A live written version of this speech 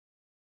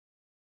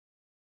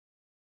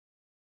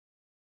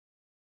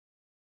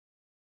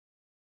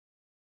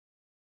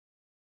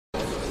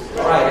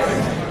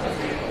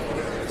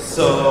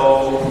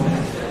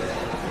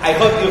I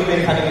hope you've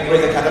been having a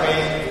great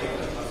Academy.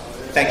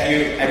 Thank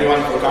you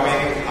everyone for coming.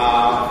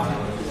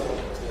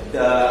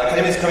 The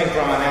Academy is coming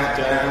from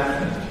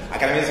German.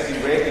 Academy is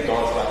great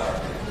because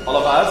all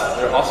of us,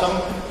 they're awesome,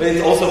 but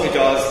it's also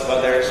because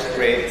there's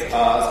great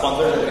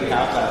sponsors that we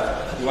have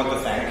that we want to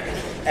thank.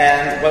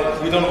 And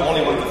we don't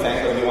only want to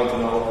thank, but we want to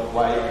know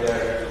why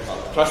they're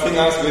trusting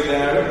us with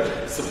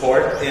their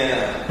support.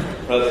 The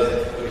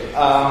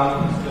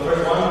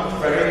first one,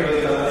 Frederick,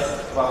 will tell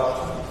us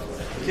about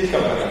his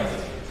company.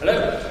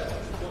 Hello.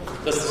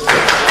 This is I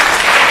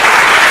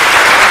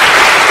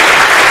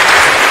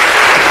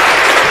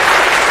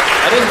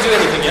didn't do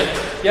anything yet.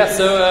 Yeah,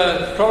 so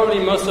probably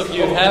most of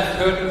you have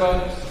heard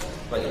about.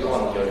 But you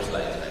want your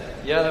slide?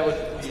 Yeah, that would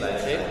be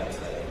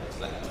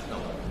Slide.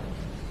 No.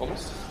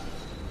 Almost.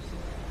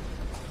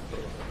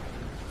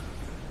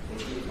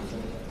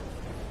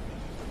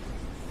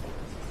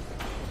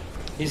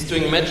 He's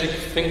doing magic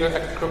finger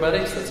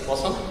acrobatics. That's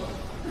awesome.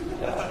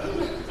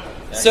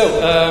 So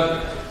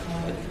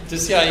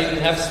this year I even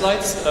have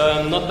slides.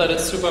 Not that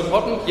it's super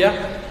important. Yeah,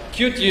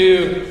 cute.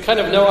 You kind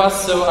of know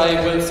us, so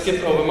I will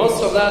skip over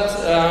most of that.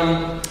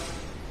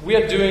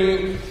 We're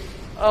doing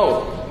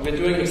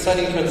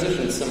exciting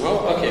transitions somehow.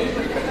 Okay.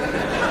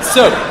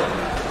 So,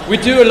 we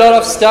do a lot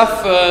of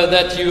stuff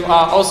that you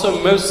are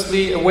also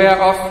mostly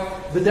aware of.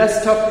 The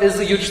desktop is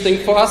a huge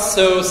thing for us,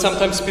 so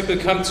sometimes people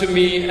come to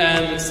me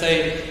and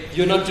say,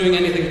 you're not doing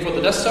anything for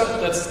the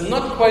desktop. That's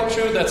not quite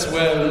true. That's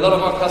where a lot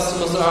of our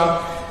customers are.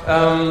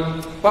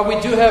 But we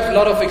do have a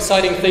lot of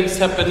exciting things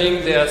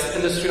happening. There's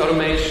industry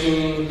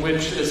automation,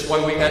 which is why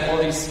we had all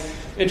these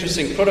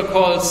interesting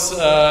protocols,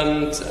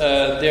 and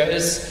there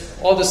is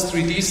all this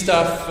 3D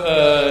stuff.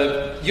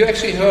 You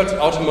actually heard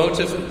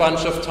automotive a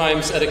bunch of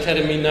times at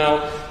Academy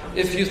now.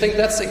 If you think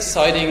that's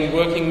exciting,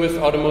 working with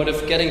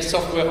automotive, getting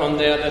software on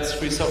there, that's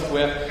free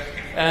software.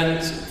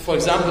 And for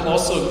example,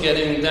 also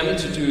getting them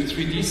to do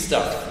 3D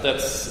stuff.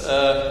 That's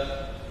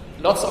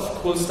lots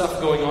of cool stuff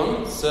going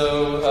on.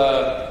 So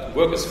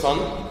work is fun.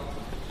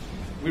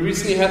 We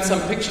recently had some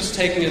pictures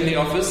taken in the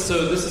office,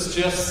 so this is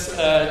just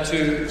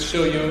to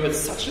show you it's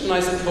such a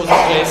nice and cozy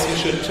place. You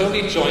should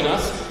totally join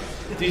us.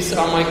 These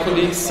are my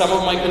colleagues, some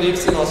of my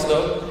colleagues in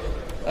Oslo.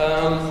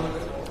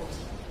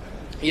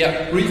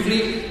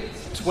 Briefly,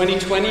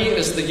 2020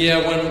 is the year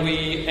when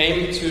we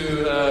aim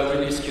to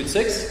release Qt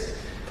 6.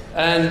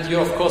 And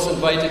you're of course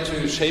invited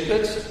to shape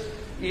it,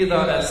 either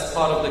as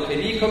part of the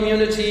KDE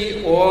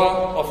community or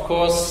of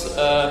course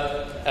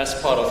as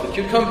part of the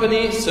Qt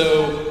company.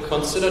 So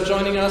consider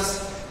joining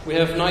us. We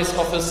have nice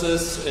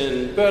offices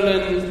in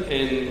Berlin,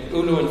 in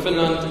Oulu in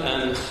Finland,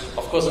 and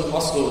of course in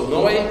Oslo,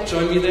 Norway.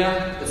 Join me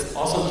there. It's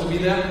awesome to be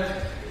there.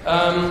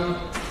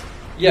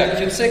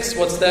 Qt 6,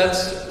 what's that?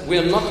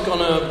 We're not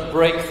gonna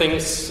break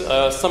things.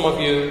 Some of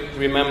you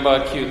remember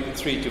Qt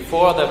 3 to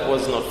 4. That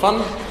was not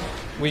fun.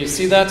 We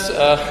see that.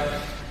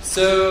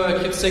 So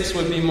Qt 6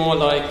 will be more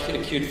like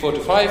Qt 4 to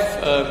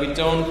 5. We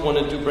don't want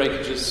to do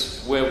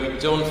breakages where we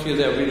don't feel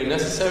they're really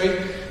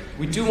necessary.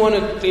 We do want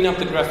to clean up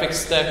the graphics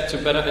stack to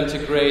better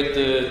integrate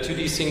the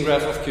 2D scene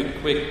graph of Qt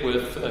Quick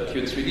with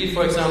Qt 3D,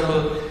 for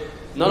example.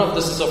 None of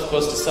this is, of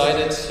course,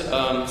 decided.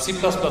 C++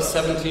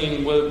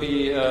 17 will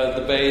be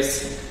the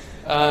base.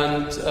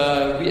 And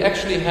we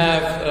actually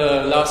have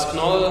Lars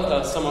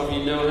Knoll, some of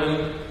you know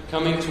him,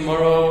 coming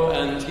tomorrow,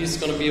 and he's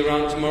going to be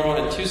around tomorrow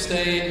and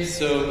Tuesday.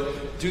 So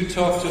do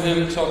talk to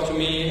him, talk to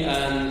me,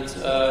 and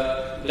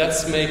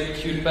let's make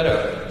Qt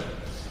better.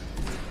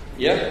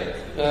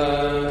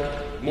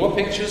 More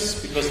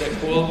pictures, because they're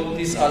cool.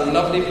 These are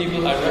lovely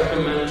people. I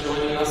recommend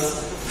joining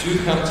us. Do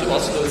come to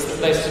Oslo. It's the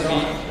place to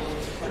be.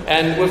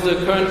 And with the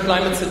current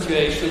climate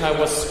situation, I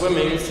was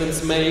swimming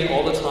since May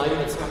all the time.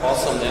 It's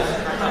awesome there.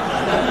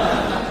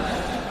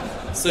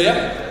 So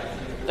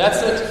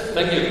that's it.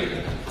 Thank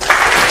you.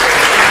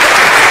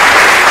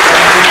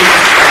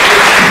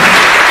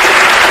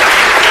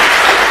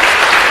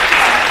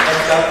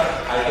 Next up,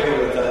 I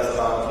will tell us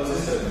about the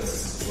systems.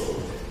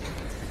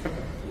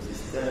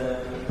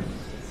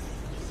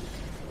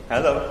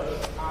 Hello.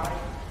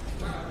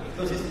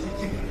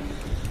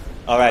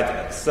 All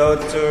right. So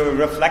to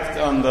reflect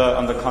on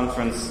the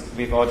conference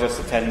we've all just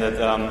attended,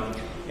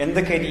 in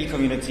the KDE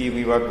community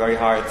we work very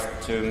hard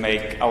to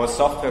make our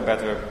software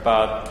better.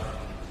 But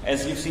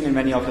as you've seen in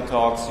many of the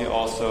talks, we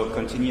also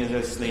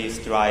continuously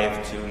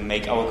strive to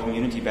make our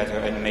community better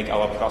and make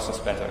our process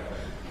better,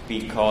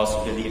 because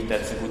we believe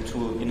that's a good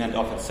tool in and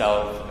of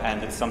itself,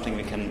 and it's something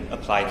we can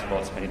apply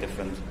towards many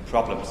different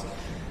problems.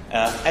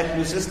 At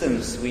Blue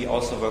Systems, we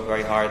also work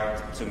very hard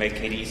to make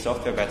KDE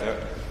software better,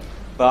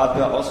 but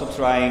we're also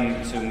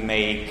trying to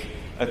make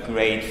a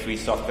great free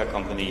software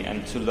company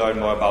and to learn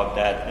more about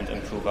that and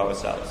improve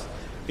ourselves,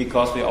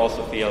 because we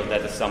also feel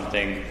that is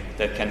something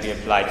that can be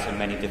applied to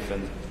many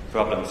different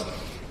problems.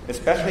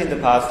 Especially in the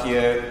past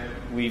year,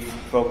 we've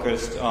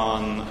focused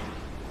on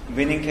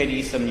winning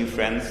KDE some new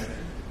friends.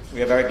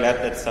 We are very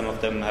glad that some of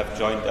them have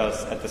joined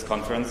us at this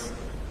conference,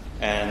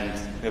 and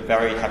we're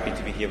very happy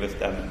to be here with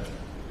them.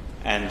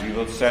 And we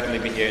will certainly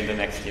be here in the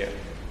next year.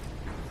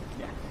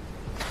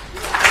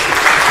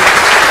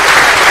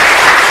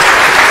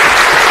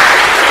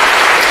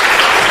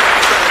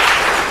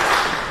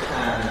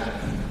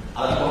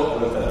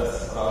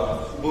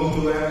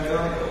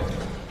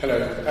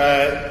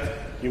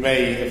 you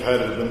may have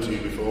heard of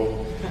Ubuntu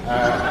before.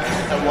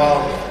 And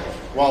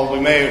while we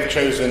may have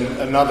chosen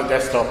another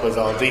desktop as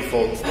our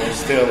default, there's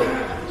still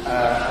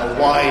a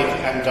wide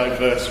and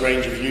diverse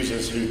range of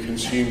users who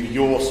consume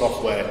your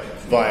software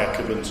via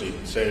Ubuntu.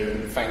 So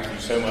thank you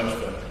so much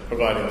for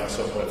providing that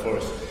software for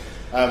us.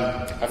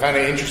 I found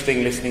it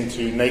interesting listening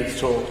to Nate's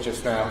talk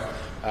just now,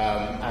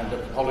 and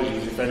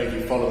apologies if any of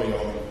you follow me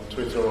on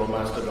Twitter or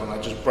Mastodon. I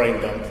just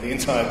brain dumped the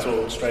entire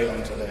talk straight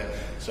onto there,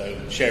 so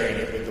sharing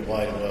it with the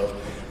wider world.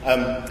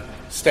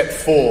 Step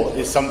 4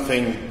 is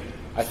something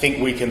I think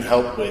we can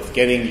help with,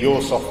 getting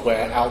your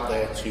software out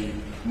there to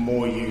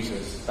more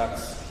users.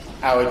 That's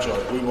our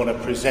job. We want to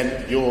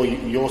present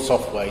your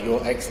software,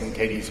 your excellent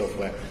KDE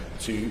software,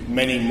 to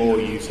many more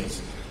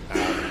users.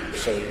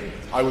 So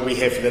I will be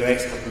here for the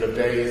next couple of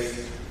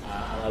days,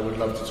 and I would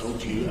love to talk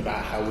to you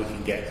about how we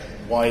can get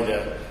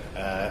wider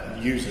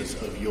users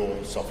of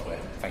your software.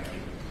 Thank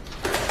you.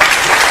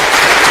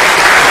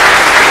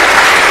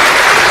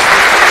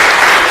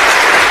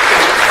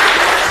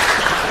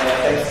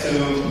 Thanks to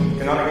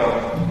Canonical.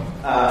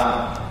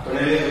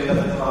 Cornelius will tell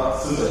us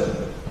about SUSE.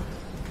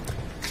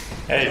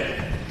 Hey.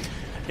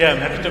 Yeah, I'm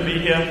happy to be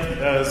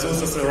here.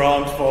 SUSE is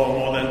around for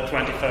more than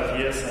 25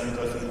 years, and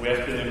I think we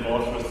have been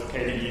involved with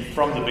KDE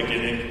from the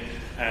beginning.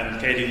 And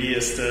KDE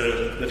is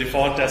the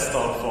default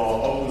desktop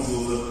for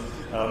OpenSUSE.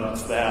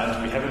 It's there,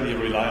 and we heavily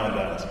rely on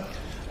that.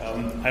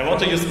 I want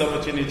to use the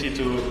opportunity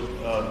to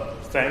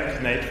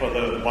thank Nate for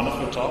the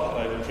wonderful talk.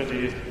 I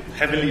pretty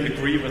heavily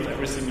agree with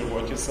every single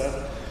word you said.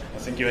 I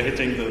think you're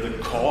hitting the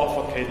core of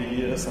what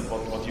KDE is and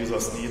what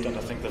users need, and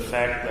I think the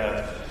fact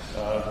that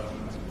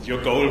your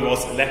goal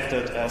was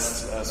elected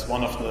as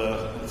one of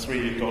the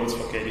 3 goals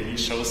for KDE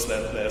shows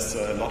that there's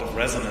a lot of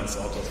resonance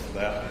out of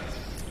there.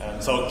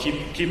 So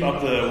keep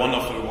up the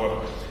wonderful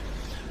work.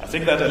 I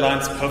think that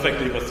aligns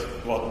perfectly with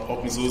what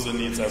OpenSUSE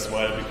needs as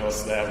well,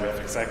 because there we have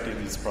exactly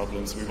these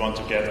problems. We want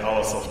to get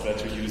our software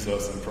to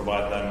users and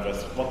provide them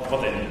with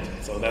what they need.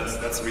 So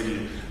that's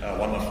really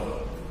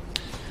wonderful.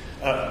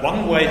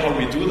 One way how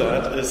we do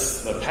that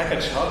is the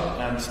package hub,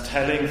 and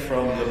telling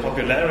from the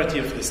popularity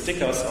of the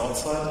stickers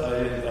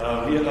outside,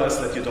 I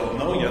realized that you don't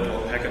know yet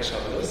what package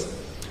hub is.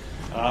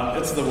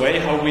 It's the way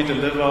how we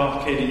deliver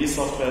KDE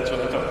software to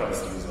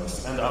enterprise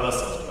users and other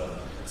software.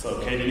 So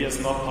KDE is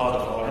not part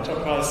of our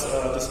enterprise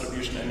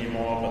distribution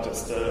anymore, but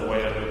it's still a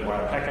way to do it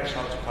via package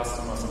hub to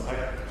customers, and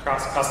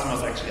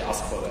customers actually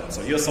ask for that.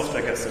 So your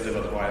software gets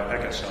delivered via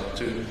package hub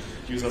to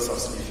users of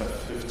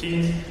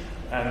SLE15,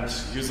 and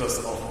users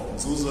of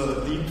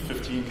OpenSUSE Leap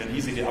 15 can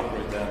easily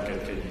upgrade there and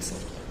get KDE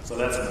software. So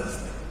that's a nice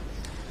thing.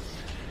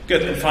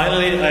 Good, and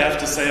finally, I have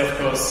to say, of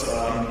course,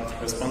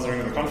 we're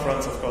sponsoring the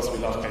conference. Of course, we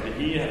love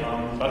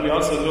KDE, but we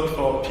also look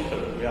for people.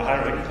 We are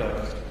hiring,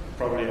 like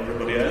probably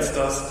everybody else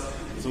does.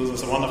 SUSE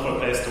is a wonderful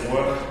place to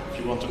work if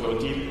you want to go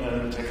deep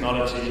in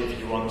technology, if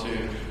you want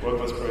to work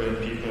with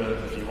brilliant people,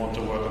 if you want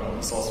to work on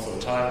open source full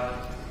time.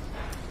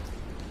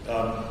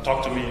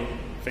 Talk to me,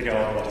 figure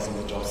out what is on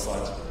the job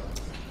site.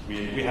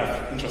 We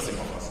have interesting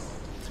offers.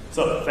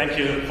 So thank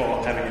you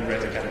for having a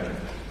great Academy.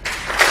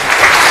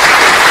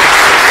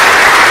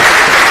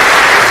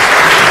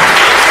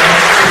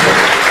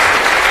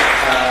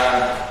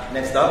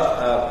 Next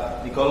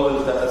up, Nicole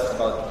will tell us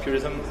about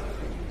Purism.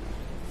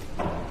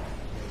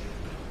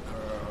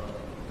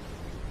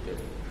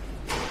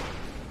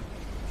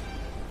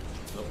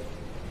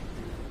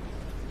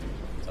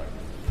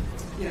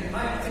 Yeah,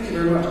 hi, thank you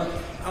very much.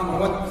 I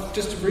want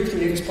just to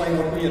briefly explain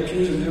what we at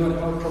Purism do and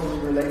how it probably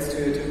relates to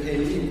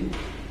KDE.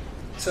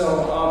 So,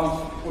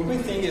 what we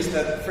think is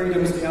that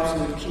freedom is the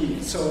absolute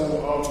key. So,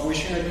 we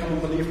share a common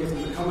belief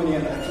within the company,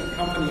 and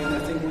I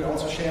think we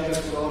also share this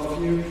with all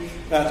of you,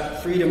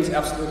 that freedom is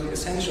absolutely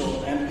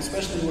essential, and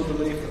especially we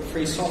believe that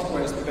free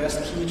software is the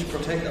best key to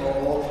protect our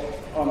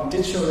all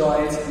digital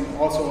rights and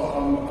also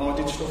our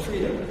digital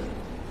freedom.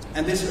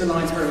 And this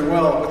aligns very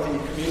well with the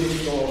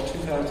community goal of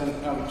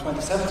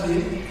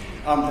 2017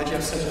 that you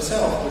have set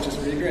yourself, which is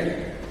really great.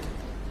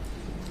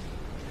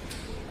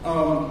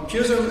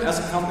 Purism as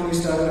a company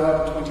started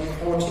out in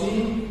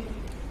 2014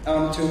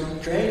 to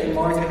create and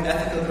market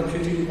ethical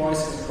computing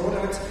devices and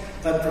products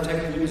that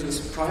protect the user's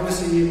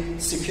privacy,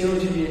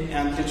 security,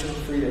 and digital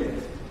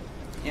freedom.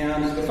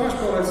 And the first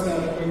products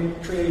that we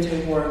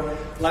created were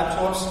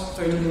laptops,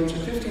 13-inch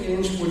and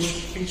 15-inch, which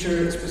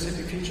feature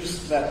specific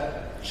features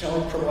that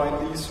shall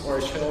provide these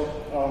or shall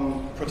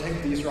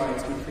protect these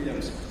rights and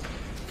freedoms.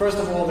 First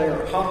of all, there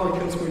are hardware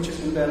kill switches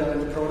embedded in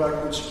the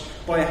product, which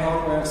by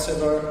hardware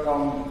sever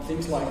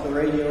things like the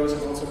radios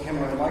and also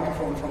camera and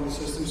microphone from the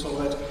system so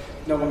that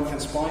no one can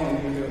spy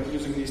on you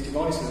using these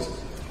devices.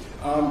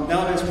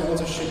 Nowadays, we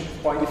also ship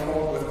by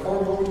default with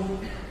Core Boot,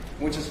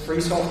 which is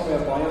free software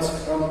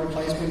BIOS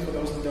replacement for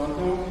those who don't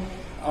know,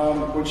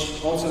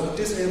 which also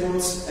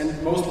disables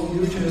and mostly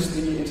mutes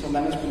the Intel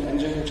management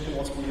engine, which can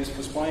also be used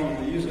for spying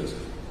on the users.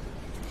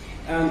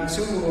 And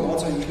soon we will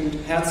also include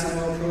heads in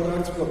our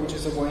products, which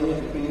is a way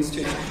it means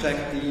to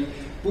protect the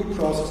boot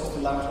process of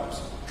the laptops.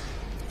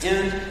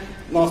 And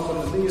Last but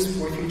not least,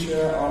 we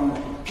feature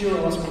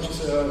PureOS, which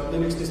is a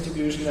Linux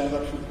distribution that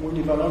we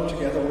developed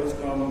together with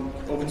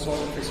open source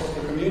and free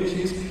software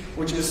communities,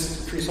 which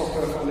is Free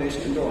Software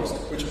Foundation endorsed,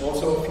 which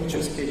also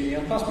features KDE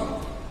and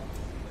Plasma.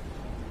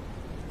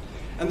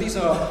 And these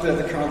are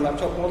the current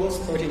laptop models,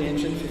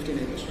 13-inch and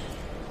 15-inch.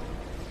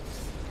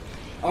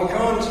 Our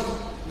current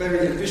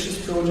very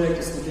ambitious project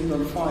is the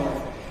Dingon 5,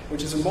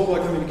 which is a mobile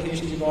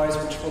communication device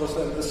which follows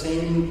the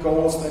same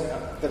goals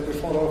that we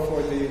follow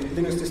for the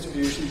Linux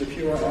distribution, the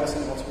PureOS,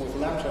 and also with the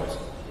laptops.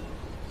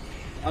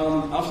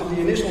 After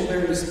the initial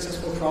very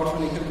successful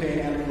crowdfunding campaign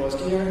ended last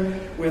year,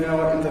 we're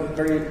now in the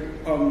very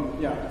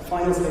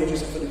final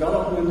stages of the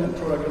development and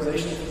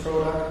productization of the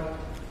product,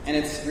 and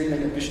it's really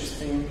an ambitious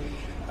thing.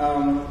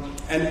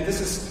 And this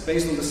is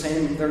based on the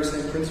very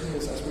same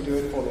principles as we do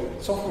it for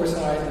the software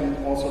side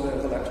and also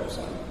the laptop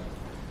side.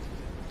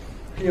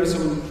 Here are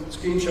some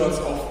screenshots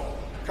of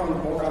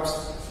current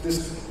mock-ups.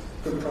 This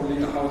could probably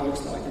be how it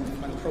looks like in the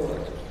final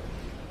product.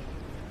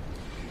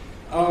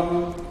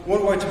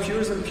 One word to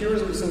Purism.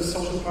 Purism is a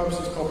social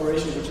purposes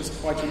corporation, which is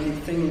quite a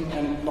unique thing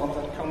and not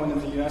that common in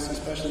the US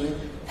especially.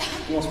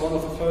 It was one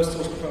of the first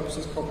social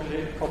purposes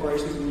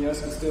corporations in the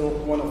US and still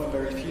one of the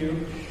very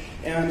few.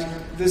 And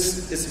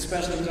this is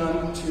especially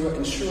done to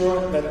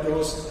ensure that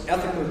those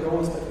ethical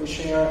goals that we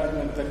share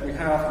and that we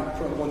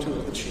have and want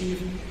to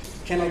achieve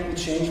cannot be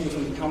changed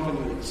within the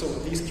company. So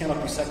these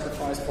cannot be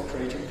sacrificed for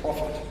creating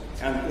profit.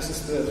 And this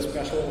is the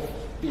special of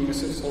being a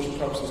social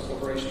purposes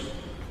corporation.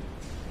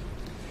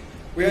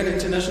 We are an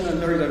international and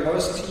very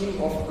diverse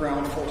team of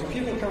around 40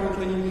 people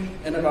currently,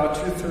 and about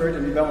 2/3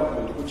 in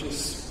development, which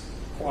is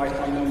quite a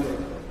high number.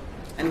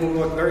 And we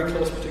work very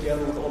closely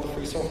together with all the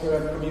free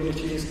software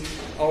communities.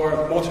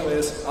 Our motto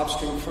is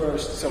upstream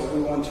first, so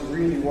we want to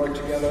really work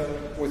together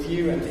with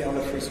you and the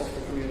other free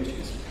software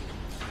communities.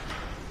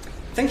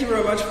 Thank you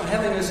very much for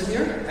having us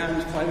here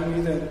and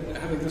finally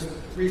having this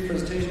brief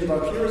presentation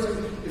about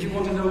Purism. If you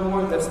want to know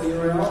more, that's the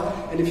URL.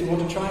 And if you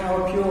want to try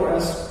out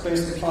PureOS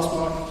based on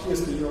Plasma,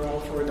 here's the URL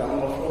for a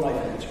download for a live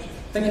image.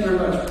 Thank you very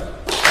much.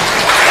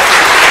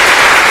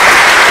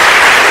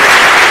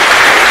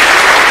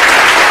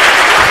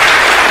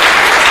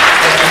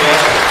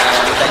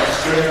 Thank you,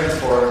 students,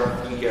 for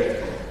being here.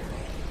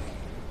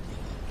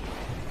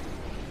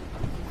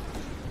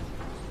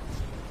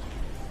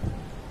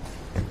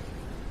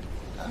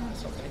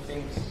 So many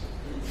things.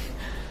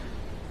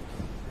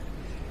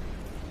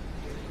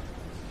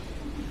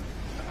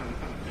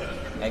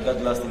 I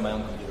got lost in my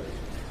own computer.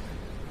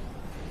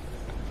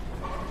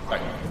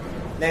 Right.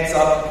 Next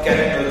up,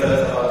 Kevin will tell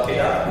us about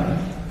KDAP.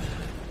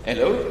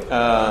 Hello.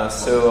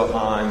 So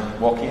I'm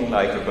working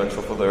like a bunch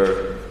of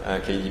other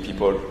KDE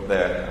people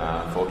there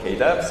for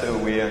KDAP. So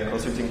we're a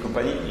consulting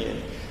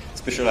company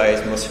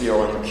specialized mostly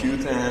around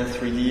Qt and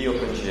 3D,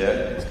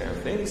 OpenGL, those kind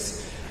of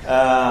things.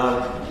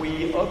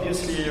 We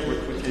obviously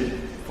recruited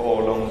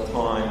for a long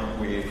time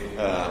with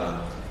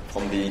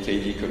from the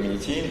KDE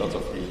community, lots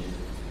of the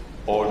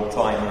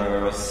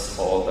old-timers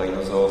or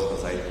dinosaurs,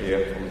 as I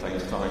hear from time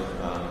to time,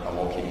 are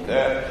working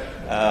there.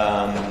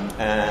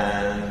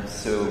 And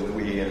so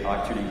we are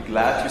actually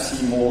glad to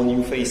see more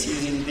new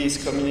faces in this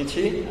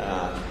community.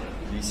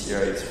 This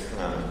year it's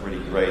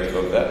really great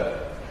about that.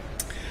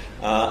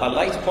 I'd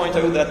like to point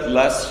out that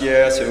last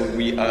year, so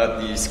we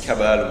had this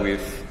cabal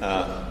with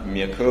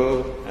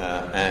Mirko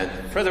and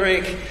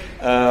Frederick,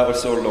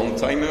 also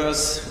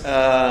long-timers,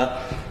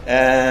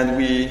 and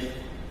we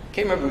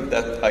came up with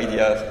that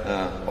idea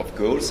of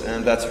goals,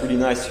 and that's really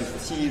nice to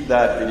see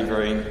that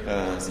delivering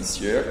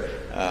this year.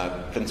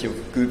 Plenty of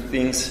good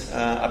things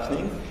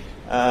happening.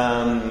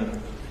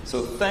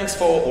 So thanks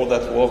for all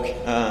that work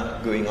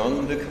going on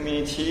in the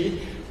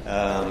community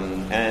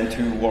and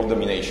to world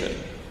domination.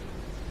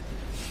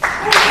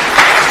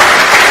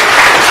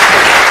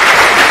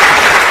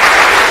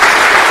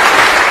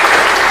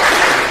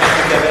 Thank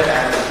you, Kevin,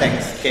 and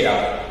thanks,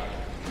 KDAP.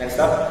 Next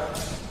up,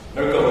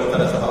 Mirko will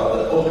tell us about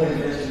the Open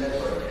Invention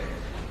Network.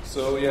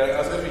 So yeah,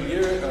 as every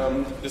year,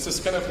 this is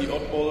kind of the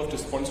oddball of the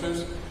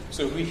sponsors.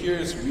 So who here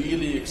is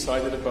really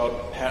excited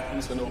about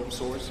patents and open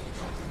source?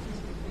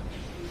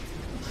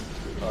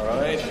 All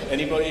right.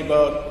 Anybody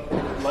about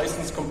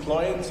license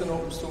compliance and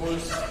open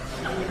source?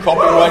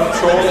 Copyright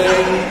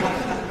trolling?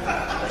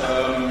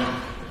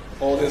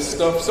 All this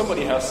stuff.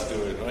 Somebody has to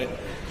do it, right?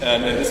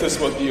 And this is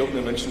what the Open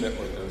Invention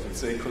Network does.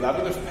 It's a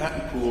collaborative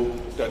patent pool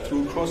that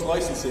through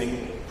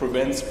cross-licensing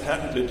prevents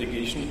patent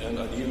litigation and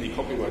ideally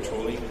copyright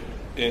trolling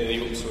in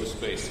the open source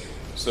space.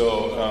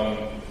 So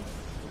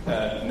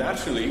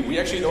naturally, we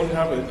actually don't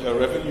have a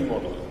revenue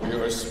model. We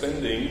are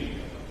spending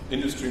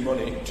industry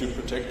money to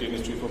protect the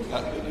industry from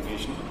patent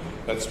litigation.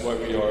 That's why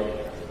we are,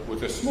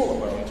 with a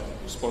small amount,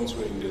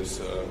 sponsoring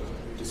this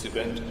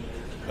event.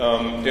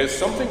 There's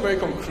something very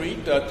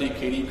concrete that the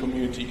KDE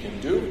community can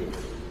do.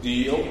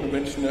 The Open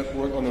Invention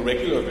Network, on a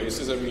regular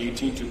basis, every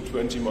 18 to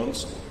 20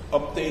 months,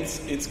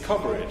 updates its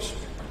coverage.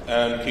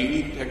 And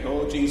KDE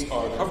technologies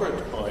are covered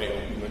by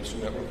Open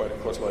Invention Network, by the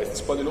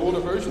cross-license, but in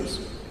older versions.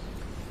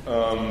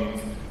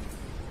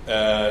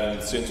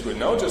 And since we're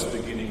now just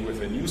beginning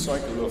with a new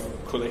cycle of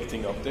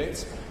collecting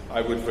updates,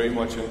 I would very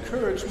much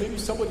encourage maybe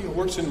somebody who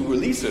works in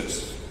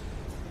releases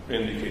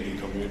in the KDE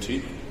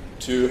community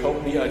to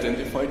help me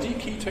identify the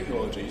key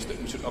technologies that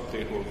we should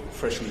update or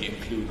freshly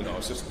include in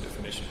our system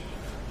definition.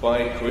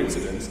 By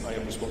coincidence, I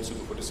am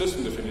responsible for the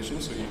system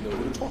definition, so you know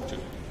who to talk to.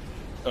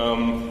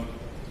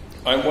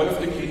 I'm one of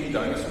the KDE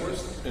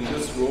dinosaurs. In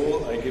this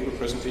role, I gave a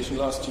presentation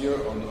last year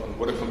on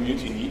what a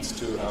community needs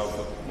to have,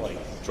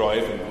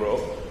 drive and grow.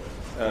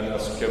 And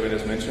as Kevin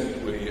has mentioned,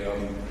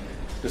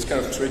 this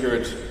kind of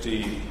triggered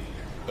the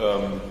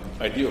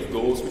idea of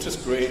goals, which is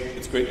great.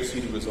 It's great to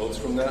see the results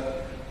from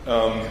that.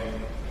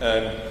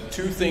 And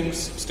two things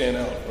stand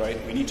out, right?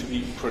 We need to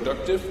be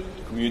productive,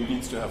 the community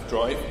needs to have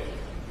drive,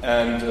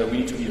 and we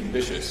need to be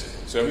ambitious.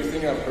 So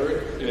everything I've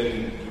heard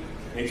in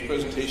Nate's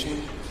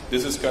presentation,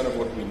 this is kind of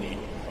what we need,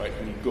 right?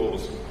 We need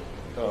goals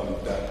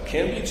that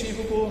can be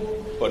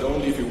achievable, but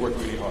only if you work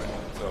really hard.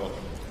 So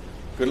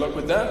good luck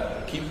with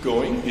that. Keep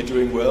going. You're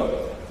doing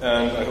well.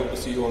 And I hope to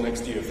see you all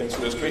next year. Thanks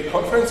for this great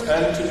conference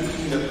and to the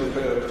team that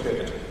prepared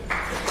it.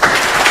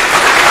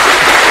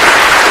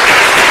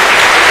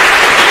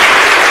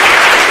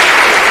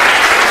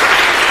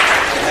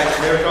 Thanks,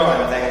 Mirko,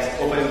 and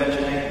thanks, Open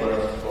Invention for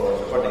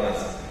supporting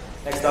us.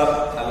 Next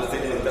up, I will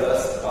take you with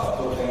us about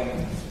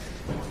CodeThink.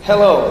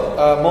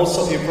 Hello. Most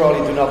of you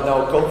probably do not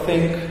know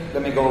CodeThink.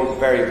 Let me go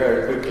very,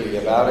 very quickly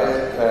about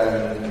it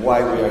and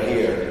why we are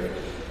here.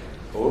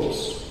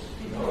 Oops.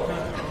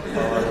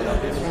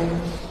 This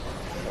one?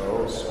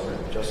 Oh, sorry.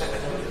 Just.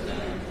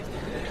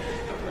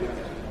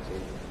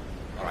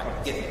 All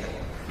right.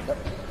 Yep.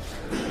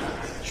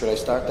 Should I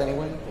start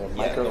anyway? Or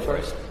micro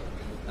first?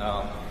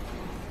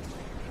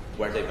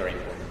 Were they very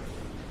important?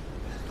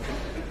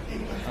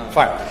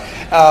 Fine.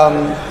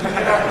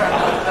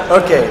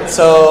 Okay,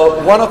 so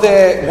one of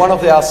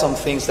the awesome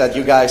things that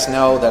you guys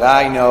know, that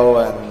I know,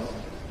 and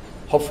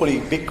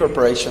hopefully big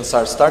corporations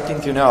are starting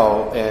to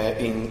know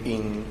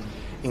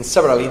in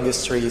several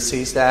industries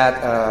is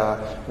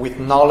that with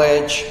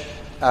knowledge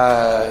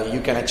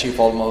you can achieve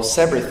almost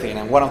everything.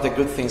 And one of the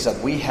good things that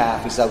we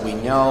have is that we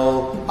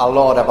know a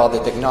lot about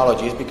the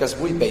technologies because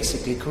we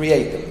basically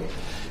create them.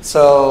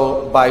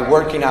 So by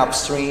working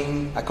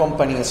upstream, a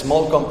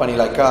small company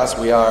like us,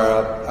 we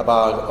are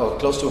about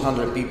close to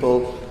 100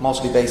 people,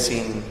 mostly based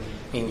in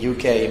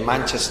UK, in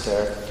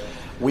Manchester.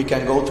 We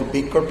can go to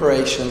big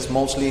corporations,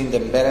 mostly in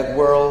the embedded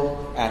world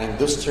and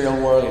industrial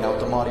world, in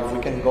automotive. We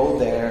can go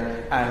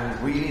there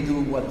and really do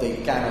what they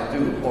cannot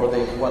do, or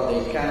what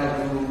they cannot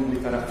do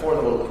with an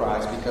affordable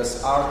price,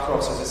 because our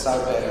processes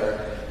are better.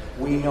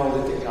 We know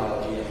the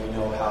technology and we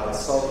know how to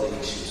solve the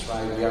issues,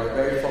 right? We are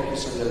very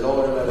focused on the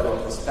lower level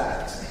of the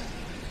stacks.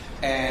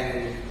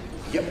 And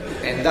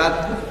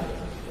that,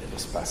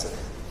 just pass it.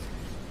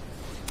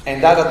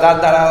 And that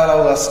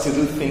allows us to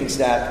do things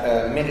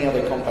that many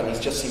other companies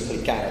just simply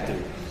cannot do.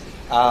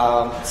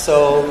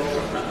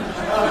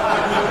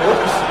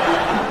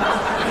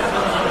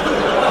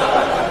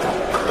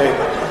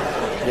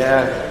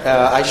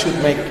 I should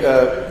make,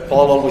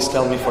 Paul always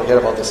tell me forget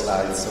about the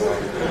slides, so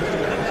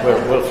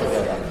we'll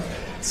forget about it.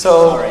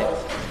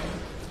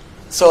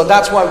 So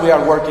that's why we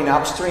are working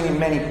upstream in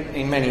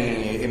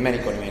many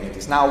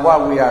communities. Now, why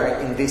we are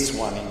in this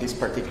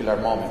particular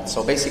moment.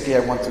 So basically, I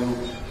want to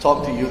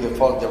talk to you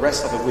the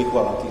rest of the week,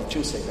 well, until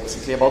Tuesday,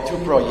 basically, about two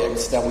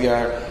projects that we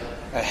are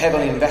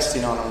heavily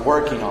investing on and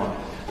working on.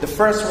 The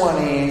first one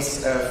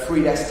is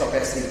Free Desktop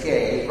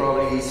SDK.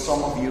 Probably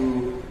some of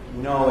you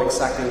know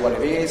exactly what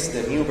it is.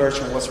 The new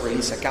version was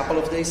released a couple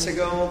of days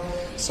ago.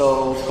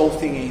 So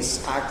CodeThink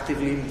is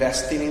actively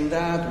investing in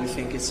that. We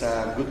think it's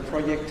a good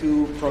project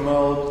to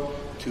promote,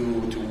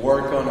 to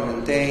work on and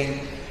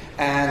maintain.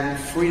 And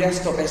Free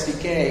Desktop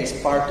SDK is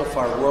part of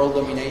our world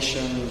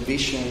domination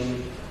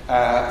vision.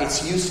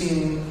 It's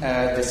using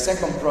the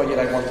second project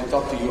I want to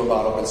talk to you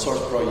about, open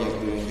source project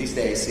during these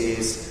days,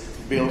 is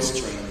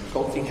BuildStream.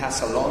 CodeThink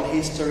has a long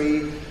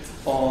history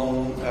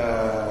on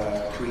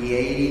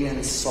creating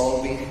and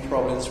solving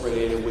problems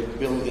related with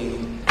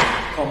building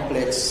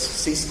complex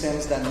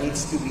systems that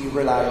needs to be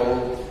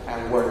reliable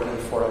and working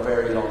for a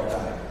very long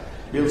time.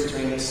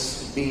 BuildStream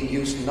is being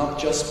used not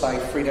just by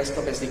Free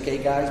Desktop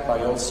SDK guys,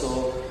 but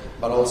also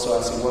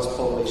as it was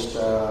published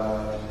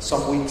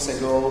some weeks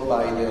ago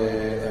by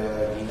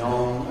the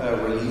GNOME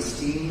release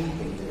team,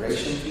 the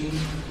integration team.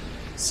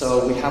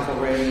 So we have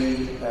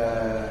already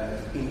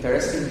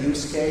interesting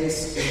use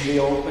case in the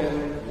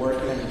open,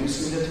 working and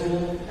using the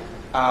tool.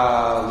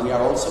 We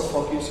are also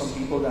focused on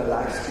people that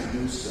like to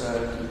use,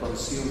 to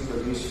consume,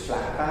 produce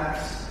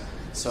Flatpaks.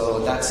 So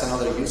that's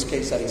another use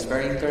case that is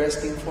very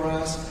interesting for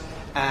us.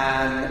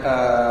 And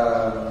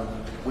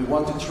we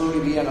want to truly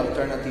be an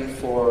alternative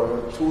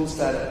for tools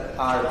that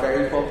are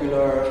very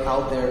popular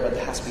out there but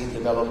has been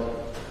developed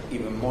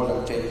even more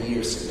than 10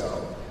 years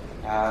ago.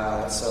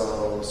 I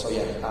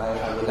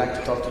would like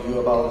to talk to you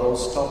about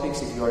those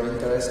topics if you are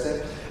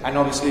interested. And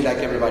obviously, like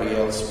everybody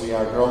else, we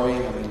are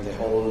growing. I mean, the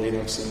whole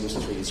Linux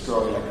industry is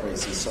growing like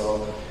crazy.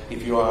 So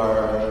if you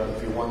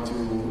want to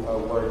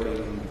work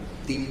in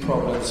deep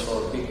problems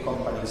for big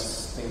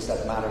companies, things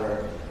that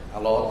matter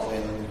a lot,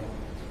 then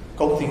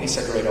CodeThink is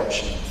a great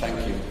option.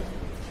 Thank you.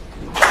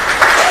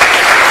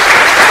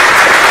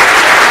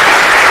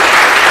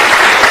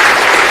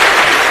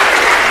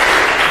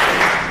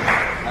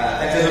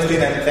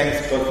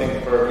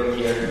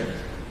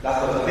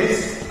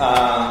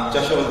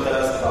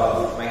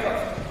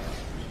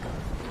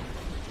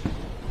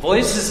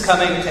 Voice is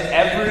coming to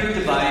every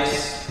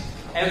device,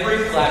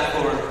 every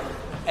platform,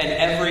 and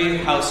every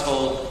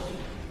household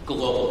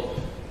globally.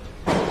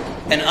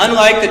 And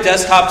unlike the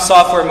desktop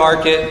software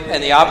market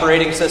and the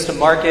operating system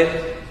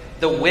market,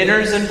 the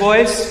winners in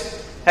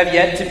voice have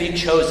yet to be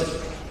chosen.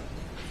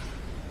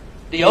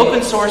 The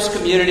open source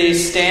community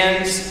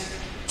stands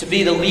to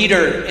be the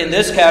leader in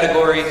this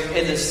category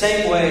in the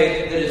same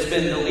way that it's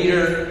been the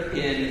leader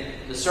in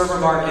the server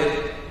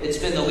market, it's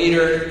been the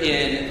leader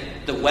in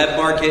the web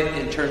market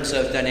in terms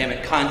of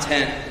dynamic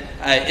content,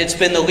 it's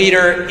been the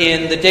leader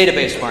in the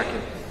database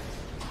market.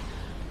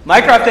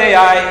 Mycroft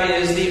AI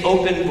is the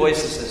open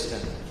voice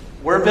assistant.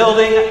 We're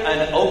building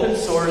an open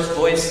source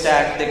voice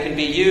stack that can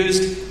be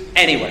used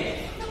anywhere.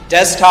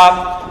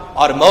 Desktop,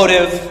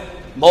 automotive,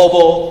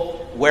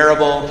 mobile,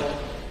 wearable.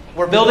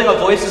 We're building a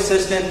voice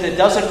assistant that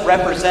doesn't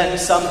represent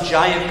some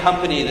giant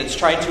company that's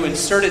trying to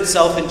insert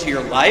itself into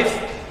your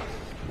life.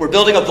 We're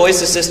building a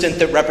voice assistant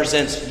that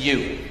represents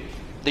you,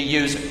 the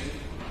user.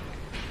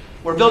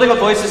 We're building a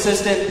voice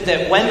assistant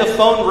that when the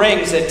phone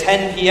rings at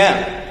 10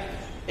 p.m.,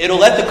 it'll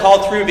let the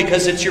call through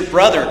because it's your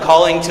brother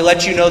calling to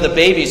let you know the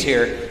baby's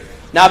here,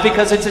 not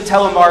because it's a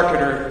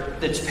telemarketer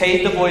that's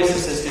paid the voice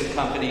assistant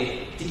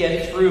company to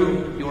get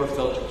through your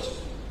filters.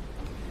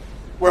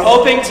 We're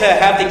hoping to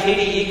have the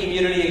KDE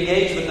community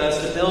engage with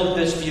us to build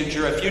this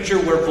future, a future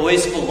where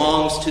voice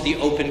belongs to the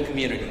open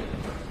community.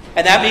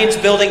 And that means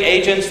building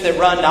agents that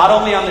run not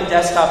only on the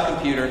desktop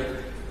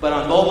computer, but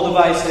on mobile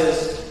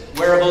devices,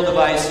 wearable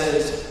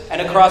devices,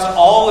 and across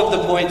all of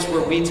the points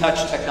where we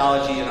touch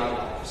technology in our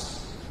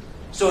lives.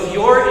 So if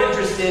you're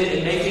interested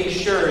in making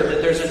sure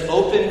that there's an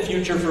open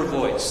future for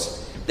voice,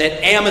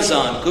 that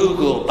Amazon,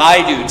 Google,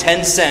 Baidu,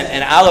 Tencent,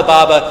 and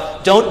Alibaba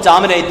don't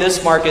dominate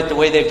this market the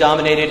way they've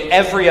dominated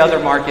every other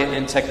market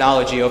in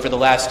technology over the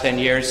last 10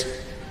 years,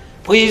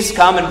 please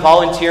come and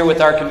volunteer with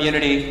our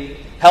community.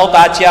 Help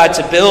Atya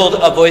to build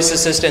a voice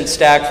assistant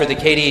stack for the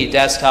KDE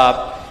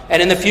desktop.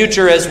 And in the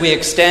future, as we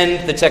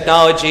extend the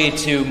technology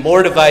to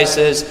more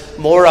devices,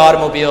 more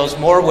automobiles,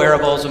 more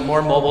wearables, and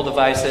more mobile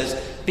devices,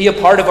 be a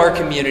part of our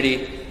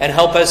community and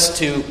help us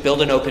to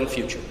build an open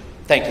future.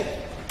 Thank you.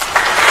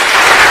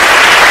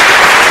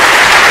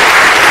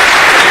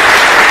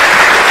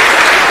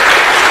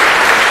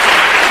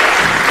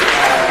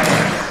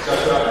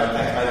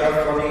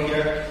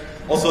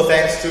 Also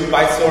thanks to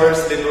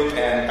ByteSource, Linbook,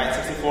 and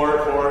Pine64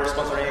 for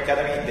sponsoring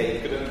Akademy. They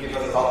couldn't give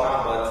us a talk now,